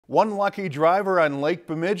One lucky driver on Lake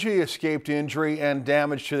Bemidji escaped injury and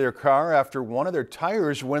damage to their car after one of their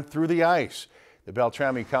tires went through the ice. The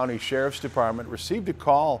Beltrami County Sheriff's Department received a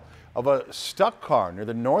call of a stuck car near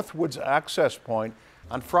the Northwoods access point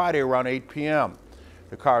on Friday around 8 p.m.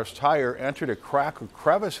 The car's tire entered a crack or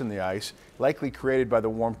crevice in the ice, likely created by the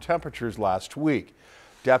warm temperatures last week.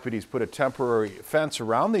 Deputies put a temporary fence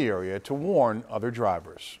around the area to warn other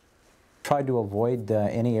drivers. Tried to avoid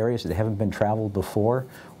any areas that haven't been traveled before,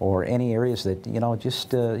 or any areas that,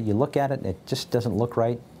 just you look at it and it just doesn't look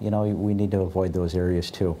right. We need to avoid those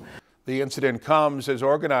areas too. The incident comes as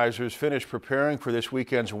organizers finish preparing for this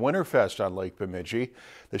weekend's Winterfest on Lake Bemidji.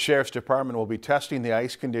 The Sheriff's Department will be testing the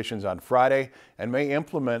ice conditions on Friday and may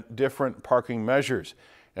implement different parking measures.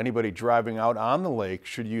 Anybody driving out on the lake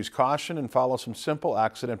should use caution and follow some simple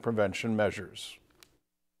accident prevention measures.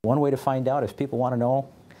 One way to find out, if people want to know,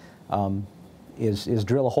 is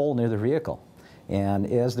drill a hole near the vehicle. And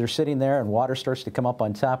as they're sitting there and water starts to come up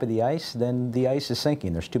on top of the ice, then the ice is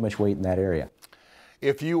sinking. There's too much weight in that area.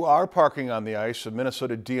 If you are parking on the ice, the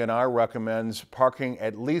Minnesota DNR recommends parking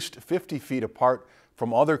at least 50 feet apart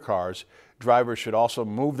from other cars. Drivers should also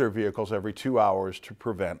move their vehicles every 2 hours to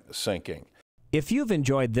prevent sinking. If you've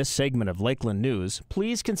enjoyed this segment of Lakeland News,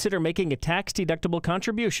 please consider making a tax-deductible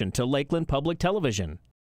contribution to Lakeland Public Television.